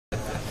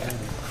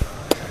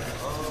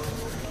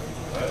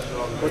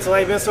What's it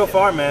like been so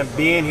far, man?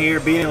 Being here,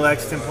 being in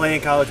Lexington,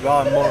 playing college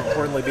ball, and more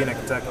importantly, being in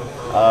Kentucky.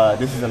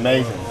 This is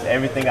amazing. It's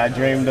everything I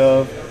dreamed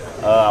of.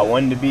 I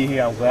wanted to be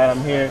here. I'm glad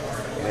I'm here,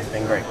 and it's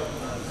been great.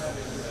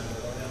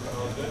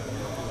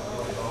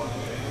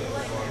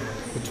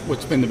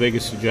 What's been the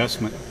biggest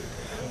adjustment?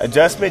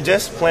 Adjustment,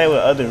 just playing with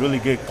other really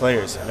good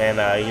players, man.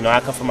 I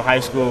come from a high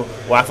school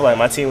where I feel like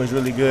my team was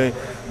really good,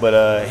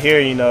 but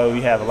here,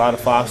 we have a lot of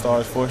 5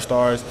 stars, 4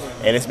 stars,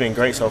 and it's been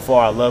great so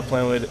far. I love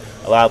playing with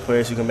a lot of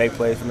players who can make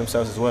plays for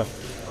themselves as well.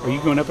 Are you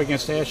going up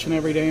against Ashton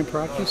every day in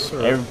practice?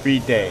 Or? Every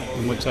day.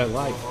 And what's that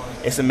like?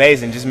 It's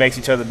amazing. Just makes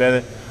each other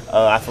better.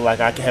 I feel like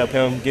I can help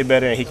him get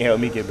better, and he can help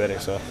me get better.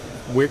 So,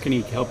 where can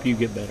he help you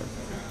get better?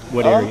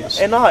 What areas?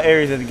 In all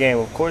areas of the game.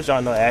 Of course,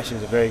 y'all know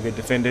Ashton's a very good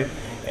defender,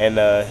 and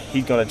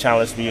he's going to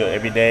challenge me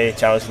every day,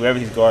 challenge whoever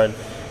he's guarding,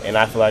 and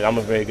I feel like I'm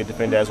a very good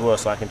defender as well,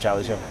 so I can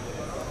challenge him.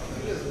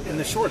 In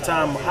the short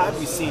time, how have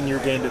you seen your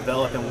game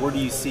develop, and where do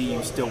you see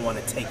you still want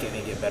to take it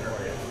and get better?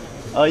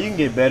 You can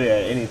get better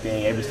at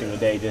anything every single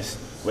day, just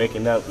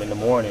waking up in the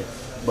morning.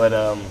 But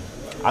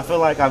I feel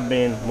like I've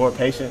been more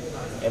patient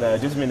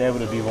and just been able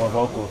to be more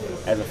vocal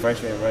as a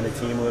freshman and run the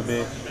team a little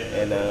bit.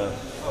 And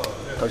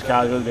Coach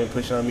Kyle's really been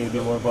pushing on me to be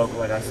more vocal,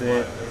 like I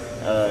said.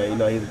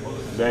 He's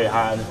very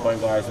high on his point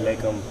guards to make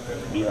him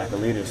be like a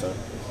leader. So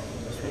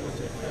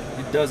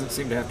he doesn't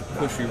seem to have to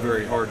push you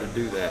very hard to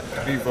do that,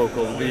 to be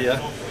vocal, to be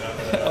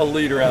a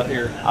leader out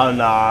here. Oh,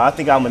 no, I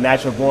think I'm a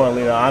natural born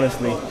leader,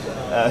 honestly.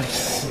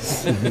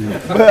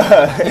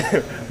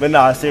 But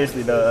no,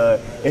 seriously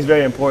though, it's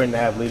very important to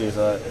have leaders.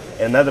 And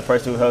another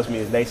person who helps me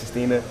is Nate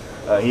Sestina.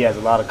 He has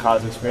a lot of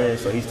college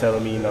experience, so he's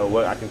telling me,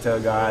 what I can tell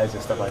guys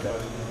and stuff like that.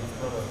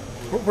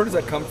 Where does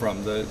that come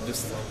from?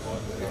 Just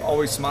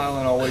always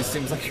smiling, always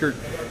seems like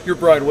you're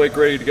bright awake,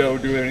 ready to go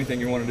do anything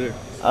you want to do.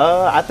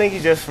 I think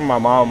it's just from my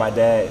mom and my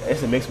dad.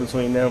 It's a mix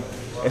between them.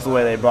 It's the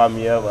way they brought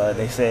me up.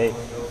 They say,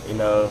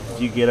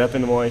 if you get up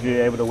in the morning, if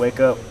you're able to wake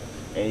up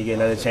and you get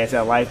another chance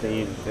at life,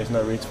 then there's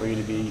no reason for you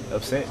to be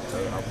upset. So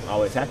I'm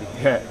always happy.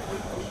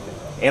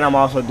 And I'm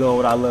also doing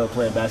what I love,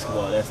 playing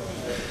basketball. That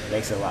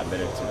makes it a lot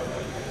better too.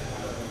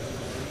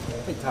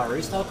 Hey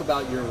Tyrese, talk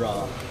about your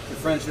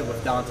friendship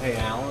with Dante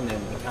Allen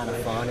and the kind of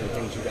fun and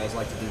things you guys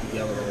like to do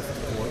together off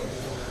the court.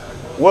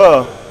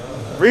 Well,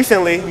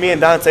 recently me and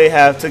Dante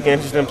have took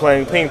interest in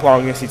playing ping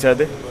pong against each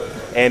other,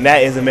 and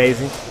that is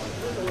amazing.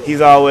 He's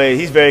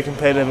very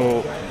competitive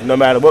no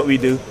matter what we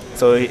do.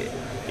 So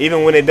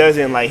even when it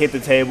doesn't hit the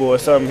table or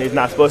something, it's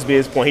not supposed to be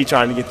his point, he's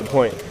trying to get the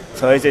point.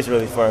 So it's just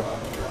really fun.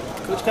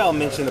 Coach Kyle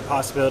mentioned the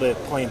possibility of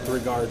playing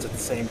 3 guards at the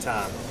same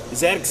time.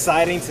 Is that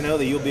exciting to know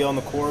that you'll be on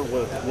the court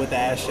with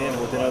Ashton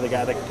and with another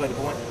guy that can play the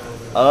point?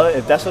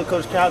 If that's what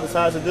Coach Kyle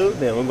decides to do,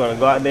 then we're going to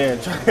go out there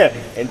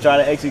and try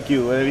to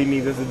execute whatever he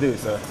needs us to do.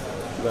 So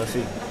we're going to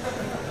see.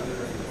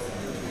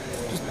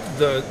 Just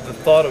the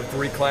thought of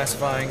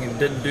reclassifying and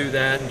didn't do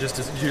that, and just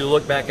as you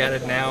look back at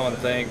it now and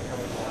think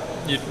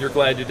you're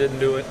glad you didn't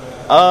do it.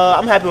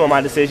 I'm happy with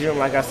my decision.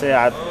 Like I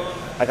said,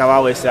 like I've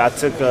always said,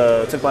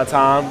 I took my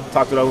time,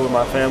 talked it over with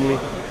my family,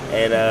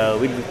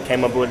 and we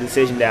came up with a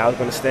decision that I was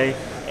going to stay.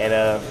 And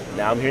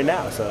now I'm here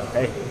now, so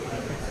hey.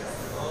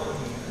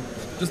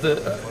 Just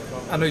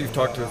I know you've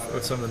talked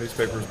to some of the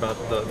newspapers about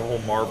the whole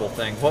Marvel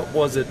thing. What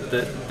was it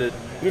that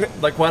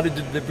why did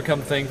it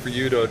become a thing for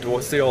you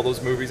to see all those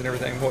movies and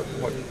everything? What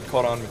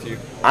caught on with you?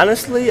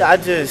 Honestly, I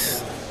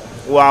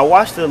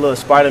watched the little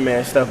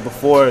Spider-Man stuff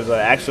before the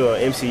actual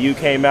MCU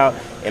came out,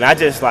 and I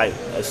just a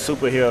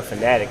superhero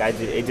fanatic. I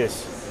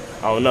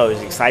don't know,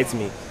 it excites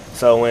me.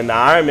 So when the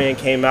Iron Man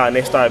came out and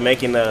they started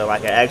making an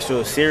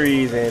actual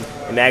series and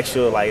an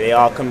actual they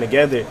all come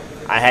together,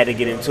 I had to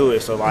get into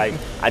it. So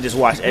I just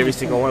watched every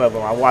single one of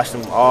them. I watched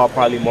them all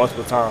probably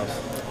multiple times.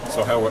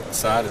 So how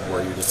excited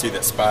were you to see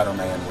that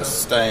Spider-Man was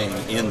staying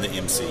in the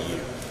MCU?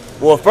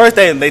 Well, first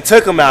they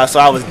took him out, so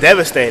I was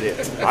devastated.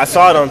 I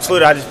saw it on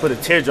Twitter. I just put a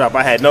teardrop.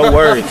 I had no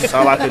words. That's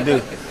all I could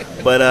do.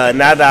 But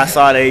now that I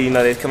saw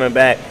they're coming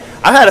back,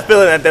 I had a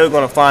feeling that they were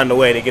going to find a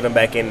way to get him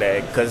back in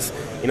there because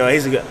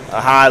he's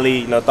a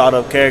highly thought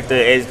of character,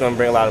 and he's going to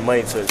bring a lot of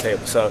money to the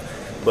table. So,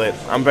 but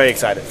I'm very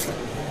excited.